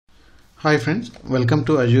Hi friends, welcome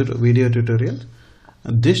to Azure video tutorial.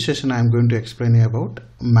 This session I am going to explain you about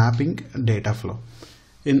mapping data flow.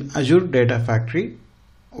 In Azure Data Factory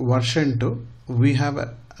version 2, we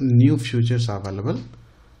have new features available,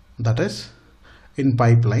 that is in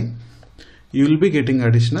pipeline. You will be getting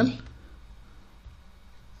additional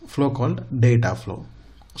flow called data flow.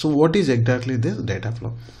 So what is exactly this data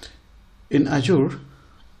flow? In Azure,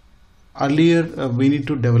 earlier we need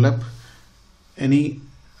to develop any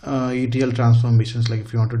ETL transformations. Like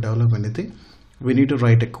if you want to develop anything, we need to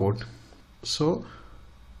write a code, so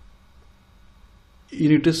you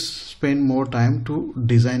need to spend more time to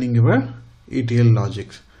designing your ETL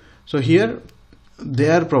logics. So here they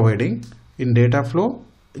are providing in data flow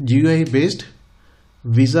GUI based,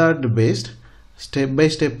 wizard based,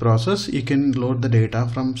 step-by-step process. You can load the data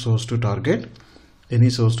from source to target, any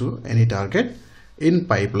source to any target. In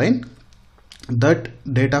pipeline, that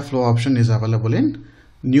data flow option is available in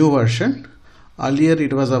new version. Earlier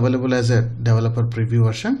it was available as a developer preview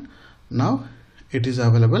version. Now it is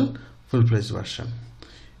available full-fledged version.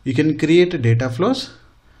 You can create data flows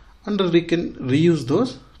and we can reuse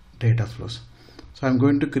those data flows. So I'm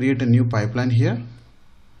going to create a new pipeline here.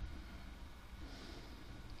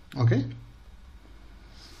 Okay.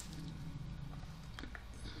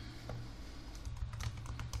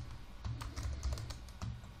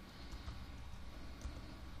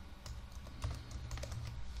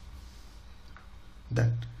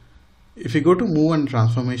 That if you go to move and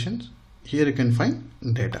transformations, here you can find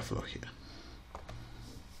data flow here.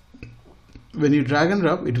 When you drag and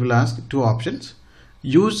drop, it will ask two options: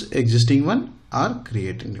 use existing one or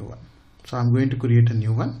create a new one. So I'm going to create a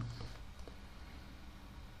new one.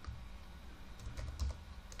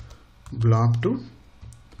 Blob to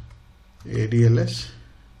ADLS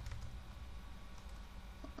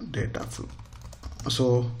data flow.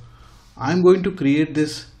 So I'm going to create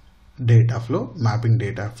this data flow. Mapping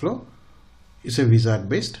data flow is a wizard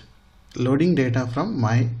based, loading data from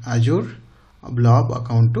my Azure blob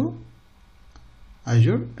account to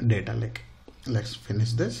Azure data lake. Let's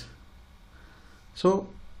finish this. So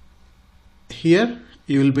here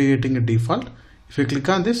you will be getting a default. If you click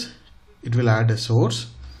on this, it will add a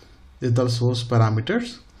source. These are source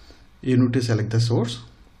parameters. You need to select the source.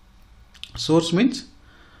 Source means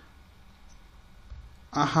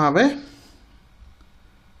I have a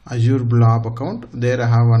Azure blob account. There I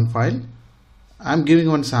have one file. I'm giving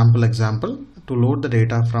one sample example to load the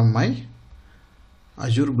data from my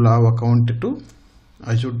Azure blob account to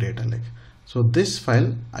Azure data lake. So this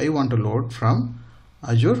file I want to load from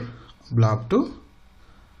Azure blob to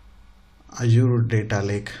Azure data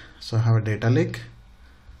lake. So I have a data lake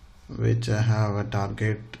which I have a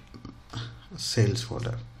target sales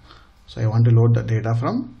folder. So I want to load the data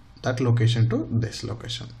from that location to this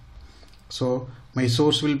location. So my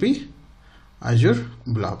source will be Azure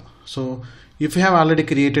blob. So if you have already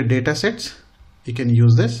created data sets, you can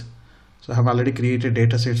use this. So I have already created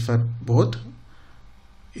data sets for both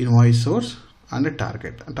invoice source and a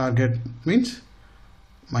target. A target means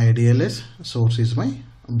my ADLS, source is my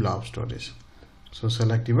blob storage. So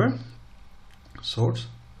select your source.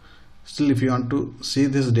 Still, if you want to see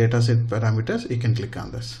this data set parameters, you can click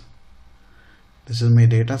on this. This is my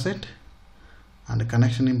data set. And the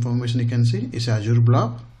connection information you can see is Azure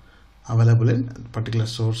blob available in particular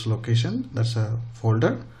source location. That's a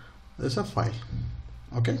folder. There's a file.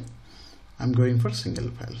 Okay, I'm going for single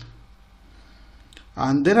file.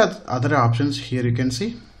 And there are other options here. You can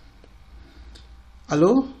see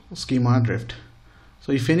allow schema drift.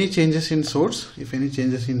 So if any changes in source,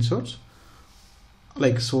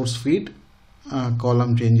 like source feed,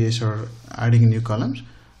 column changes or adding new columns,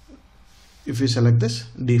 if you select this,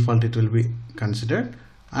 default it will be considered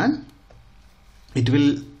and it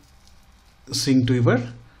will sync to your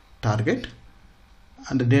target,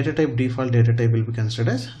 and the data type, default data type will be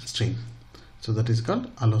considered as string. So that is called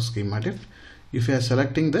allow schema drift. If you are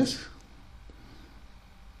selecting this,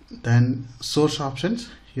 then source options,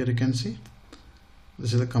 here you can see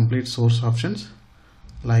this is the complete source options,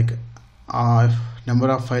 like number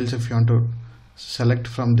of files. If you want to select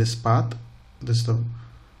from this path, this is the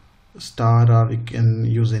star, or you can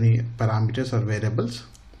use any parameters or variables.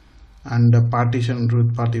 And the partition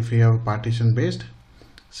root part, if you have partition based,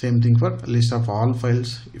 same thing for list of all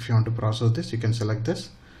files. If you want to process this, you can select this.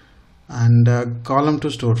 And column to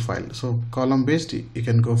store file, so column based, you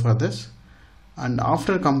can go for this. And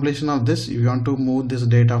after completion of this, if you want to move this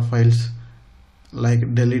data files,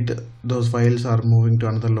 like delete those files or moving to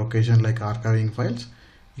another location, like archiving files,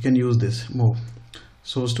 you can use this move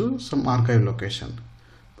source to some archive location.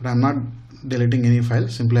 But I'm not deleting any file,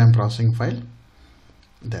 simply I'm processing file.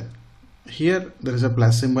 Then here there is a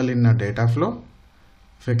plus symbol in a data flow.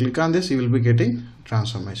 If I click on this, you will be getting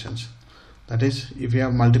transformations. That is, if you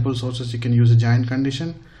have multiple sources, you can use a join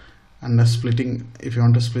condition, and a splitting, if you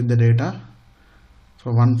want to split the data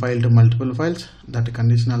from one file to multiple files, that a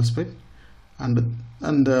conditional split.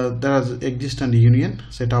 And there is exist and union,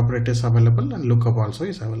 set operators available, and lookup also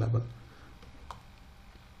is available.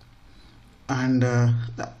 And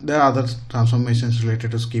there are other transformations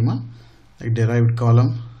related to schema, like derived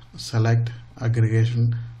column, select,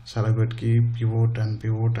 aggregation, surrogate key, pivot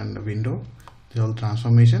and window. These are all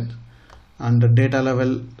transformations. And the data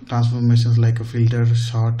level transformations like a filter,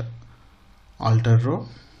 sort, alter row,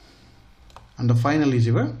 and the final is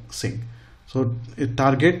your sync. So a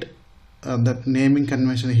target, that naming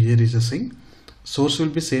convention here is a sync. Source will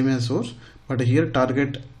be same as source, but here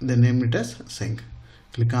target, they name it as sync.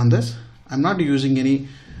 Click on this. I'm not using any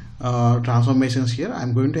transformations here.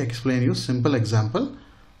 I'm going to explain you simple example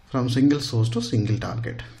from single source to single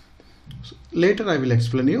target. So later I will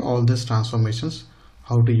explain you all these transformations,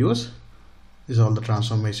 how to use is all the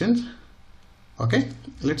transformations. Okay,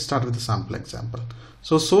 let's start with the sample example.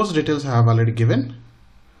 So source details I have already given.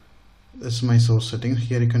 This is my source setting.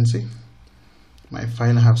 Here you can see my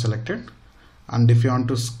file I have selected, and if you want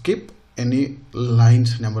to skip any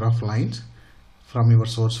lines, number of lines from your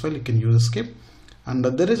source file, you can use skip. And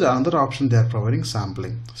there is another option they are providing,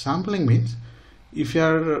 sampling. Sampling means if you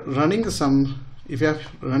are running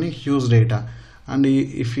huge data, and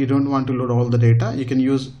if you don't want to load all the data, you can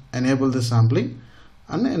enable the sampling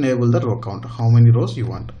and enable the row count, how many rows you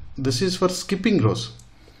want. This is for skipping rows,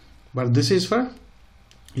 but this is for,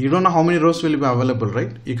 you don't know how many rows will be available,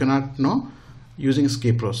 right? You cannot know using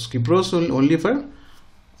skip rows. Skip rows will only for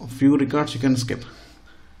a few records you can skip,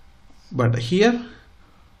 but here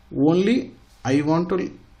only I want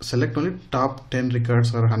to select only top 10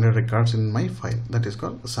 records or 100 records in my file. That is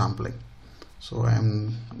called sampling. So I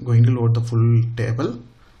am going to load the full table,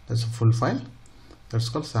 that's a full file. That's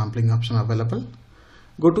called sampling option available.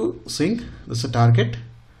 Go to sync, that's a target,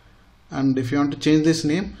 and if you want to change this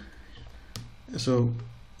name, so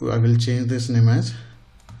I will change this name as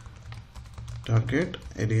target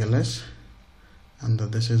ADLS, and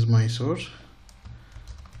this is my source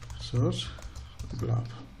blob.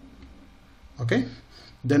 Okay,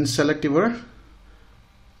 then select your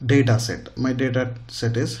data set. My data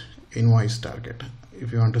set is invoice target.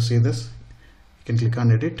 If you want to see this, you can click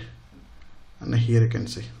on edit, and here you can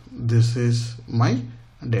see this is my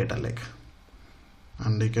data lake,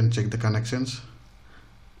 and you can check the connections,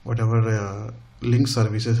 whatever link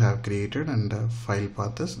services have created, and file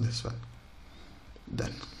path is this one.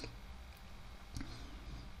 Then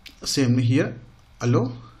same here,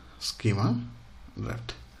 allow schema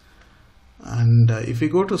draft. And if you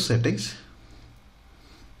go to settings,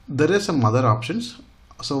 there is some other options.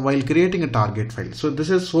 So while creating a target file, so this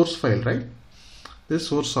is source file, right? This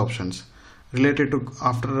source options related to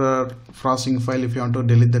after a processing file. If you want to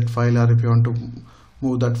delete that file, or if you want to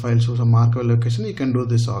move that file to some marker location, you can do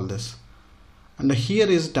all this. And here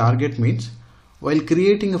is target means while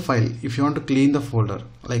creating a file, if you want to clean the folder,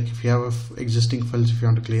 like if you have existing files, if you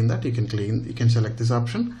want to clean that, you can select this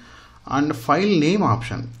option. And file name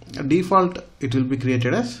option, default it will be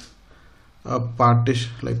created as a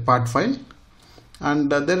partition, like part file.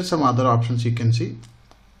 And there are some other options you can see,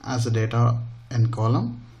 as a data and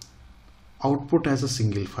column, output as a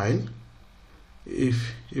single file.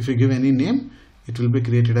 If you give any name, it will be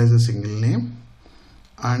created as a single name.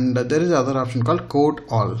 And there is other option called code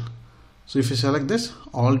all. So if you select this,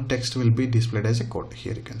 all text will be displayed as a code.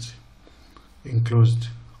 Here you can see enclosed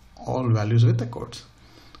all values with the codes.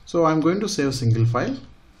 So I'm going to save single file,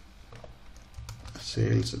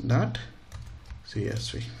 sales.csv.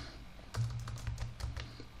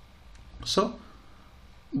 So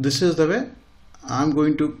this is the way I'm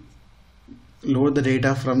going to load the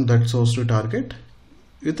data from that source to target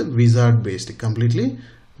with a wizard based, completely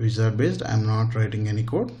wizard based. I'm not writing any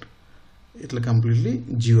code. It will completely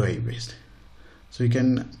GUI based. So you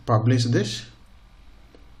can publish this,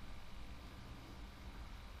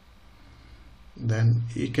 then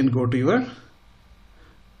you can go to your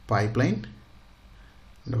pipeline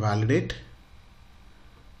and validate.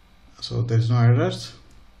 So there is no errors.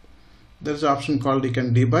 There is an option called you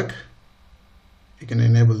can debug. You can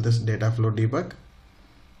enable this data flow debug.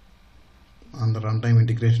 On the runtime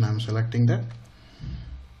integration, I am selecting that.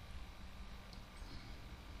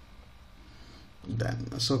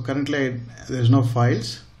 Then so currently there is no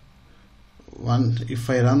files. If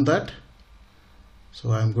I run that,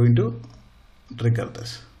 so I am going to trigger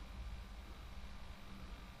this.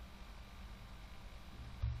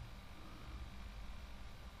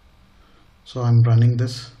 So I'm running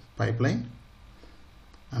this pipeline,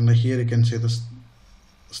 and here you can see the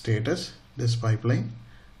status, this pipeline,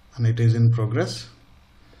 and it is in progress.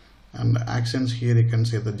 And actions, here you can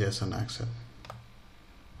see the JSON action.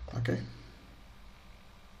 Okay,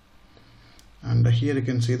 and here you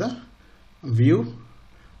can see the view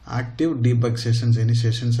active debug sessions. Any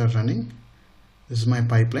sessions are running. This is my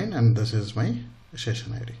pipeline and this is my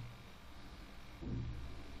session ID.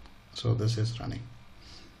 So this is running.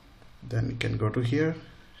 Then you can go to here,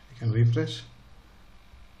 you can refresh.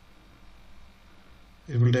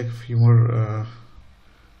 It will take a few more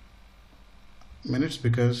minutes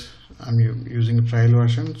because I'm using a trial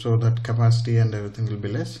version, so that capacity and everything will be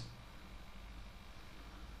less.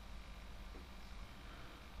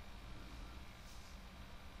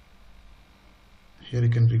 Here you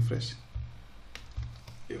can refresh.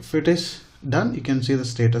 If it is done, you can see the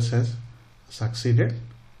status has succeeded,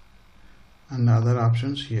 and the other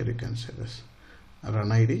options here you can see this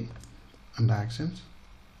run ID and actions.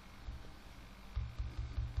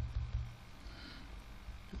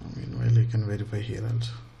 Meanwhile, you can verify here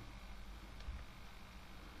also.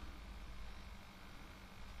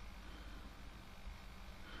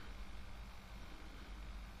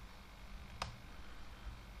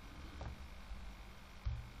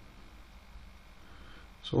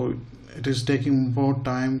 So it is taking more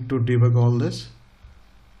time to debug all this.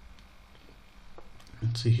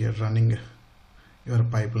 Let's see here, running your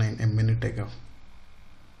pipeline a minute ago.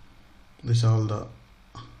 This is all the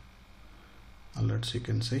alerts you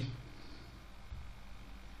can see.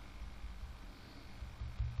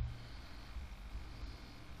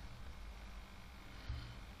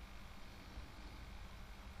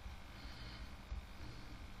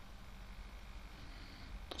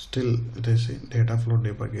 Still it is data flow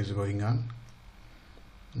debug is going on.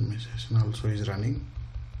 Session also is running.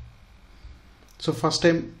 So first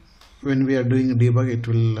time when we are doing debug, it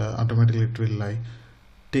will automatically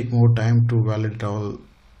take more time to validate all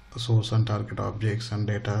source and target objects and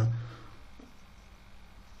data,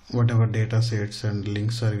 whatever data sets and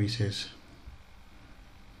link services,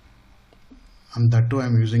 and that too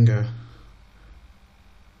I'm using a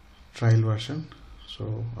trial version,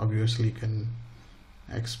 so obviously you can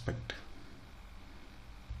expect.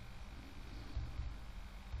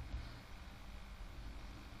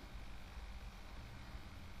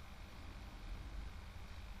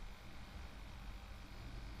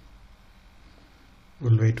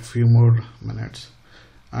 We'll wait a few more minutes,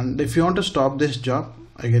 and if you want to stop this job,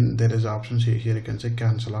 again there is options here. You can say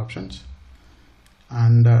cancel options,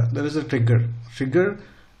 and there is a trigger. Trigger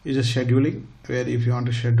is a scheduling, where if you want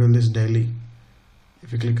to schedule this daily,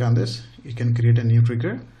 if you click on this, you can create a new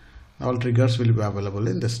trigger. All triggers will be available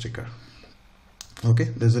in this trigger. Okay,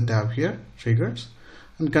 there's a tab here, triggers,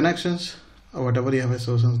 and connections, whatever you have a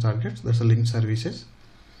source and targets, there's a link services.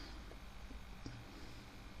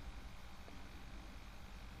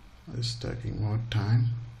 It's taking more time.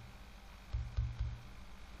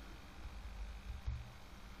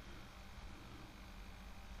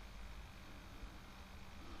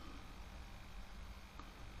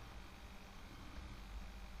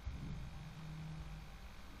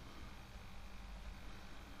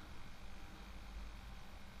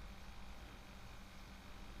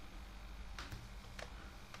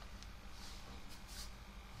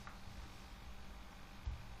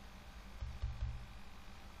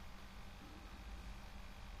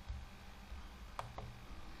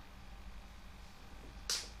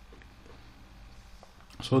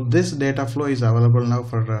 So this data flow is available now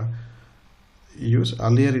for use.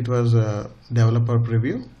 Earlier it was developer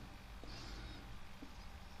preview.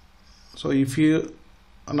 So if you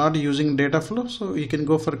are not using data flow, so you can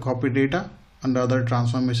go for copy data and other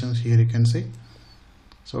transformations. Here you can see.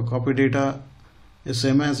 So copy data is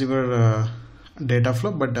same as your data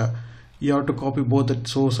flow, but you have to copy both the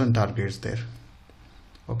source and targets there.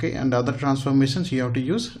 Okay, and other transformations you have to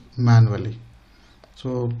use manually.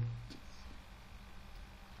 So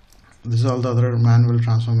this is all the other manual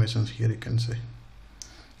transformations. Here you can see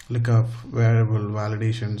lookup, variable,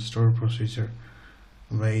 validation, store procedure,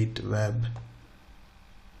 wait, web,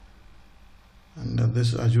 and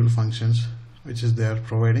this Azure functions which is they are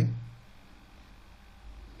providing.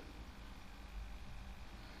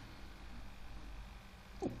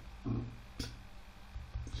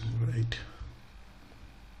 Right,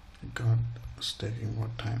 God, it's taking more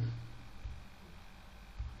time.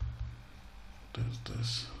 Does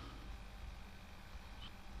this.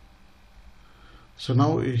 So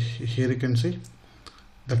now here you can see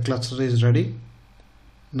the cluster is ready.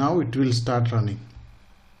 Now it will start running,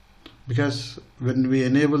 because when we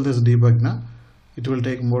enable this debug now, it will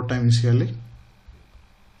take more time initially.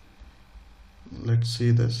 Let's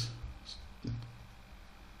see this.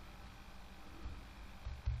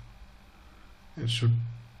 It should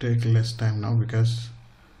take less time now because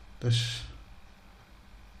this,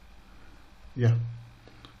 yeah,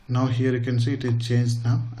 now here you can see it is changed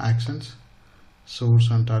now. Actions, source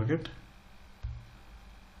and target.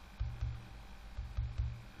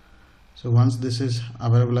 So once this is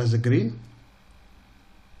available as a green,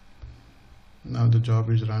 now the job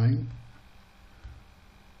is running.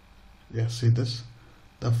 Yeah, see this,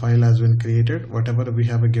 the file has been created. Whatever we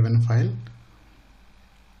have a given file,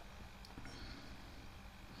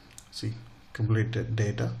 see, completed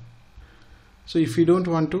data. So if you don't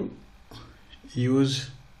want to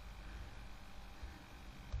use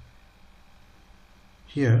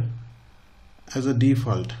here as a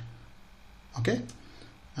default, okay,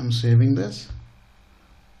 I'm saving this,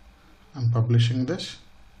 I'm publishing this.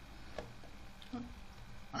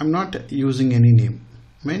 I'm not using any name,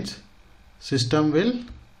 means system will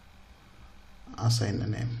assign a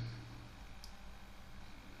name,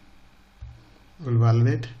 will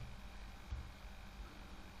validate.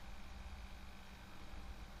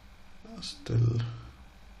 Still,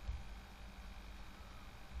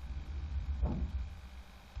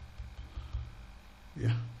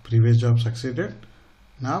 yeah, previous job succeeded.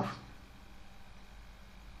 Now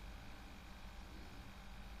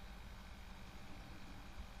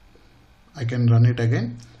I can run it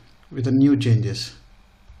again with the new changes.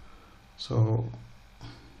 So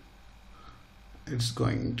it's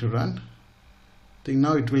going to run. I think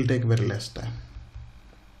now it will take very less time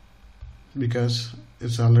because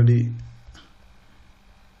it's already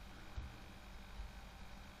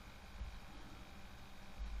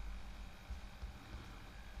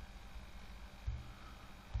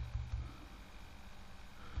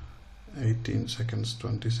seconds,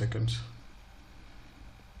 20 seconds.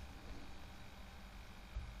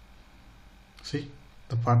 See,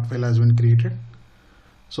 the part file has been created.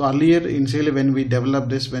 So earlier, initially when we develop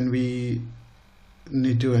this, when we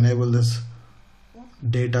need to enable this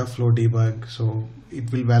data flow debug, so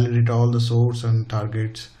it will validate all the source and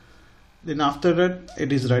targets. Then after that,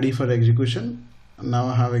 it is ready for execution. Now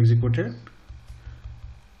I have executed.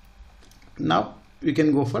 Now we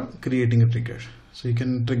can go for creating a trigger. So you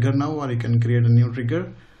can trigger now, or you can create a new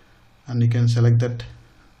trigger, and you can select that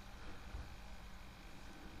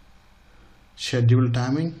schedule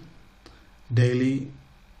timing, daily,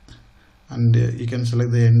 and you can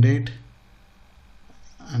select the end date,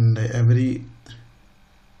 and every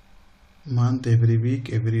month, every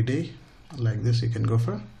week, every day, like this. You can go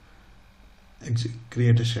for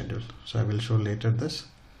create a schedule. So I will show later this.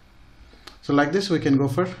 So like this we can go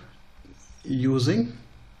for using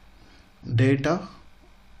data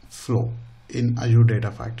flow in Azure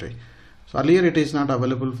Data Factory. So earlier it is not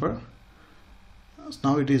available for,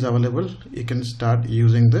 now it is available. You can start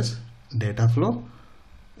using this data flow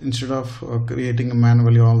instead of creating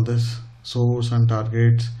manually all this source and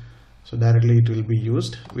targets. So directly it will be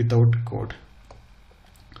used without code.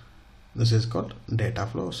 This is called data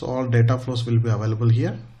flow. So all data flows will be available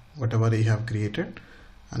here, whatever you have created,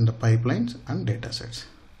 and the pipelines and data sets.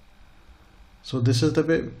 So this is the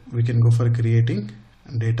way we can go for creating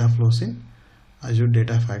data flows in Azure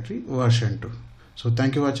Data Factory version 2. So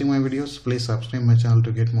thank you for watching my videos. Please subscribe my channel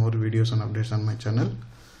to get more videos and updates on my channel.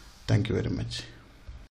 Thank you very much.